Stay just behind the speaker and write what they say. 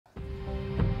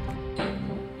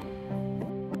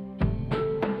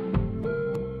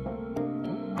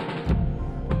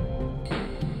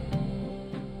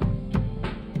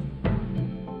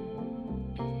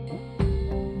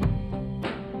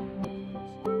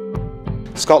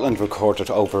Scotland recorded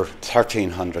over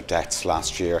 1,300 deaths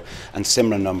last year and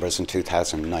similar numbers in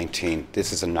 2019.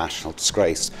 This is a national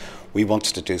disgrace. We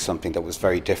wanted to do something that was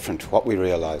very different. What we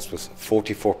realised was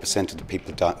 44% of the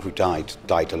people who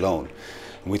died alone.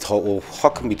 And we thought, well,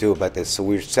 what can we do about this? So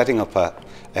we're setting up a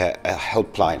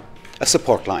helpline, a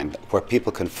support line where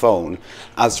people can phone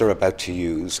as they're about to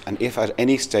use, and if at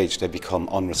any stage they become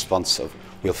unresponsive,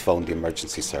 we'll phone the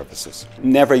emergency services.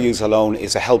 Never Use Alone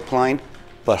is a helpline,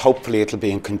 but hopefully it'll be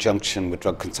in conjunction with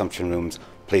drug consumption rooms,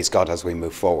 please God, as we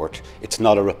move forward. It's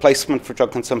not a replacement for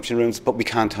drug consumption rooms, but we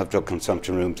can't have drug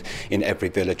consumption rooms in every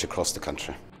village across the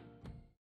country.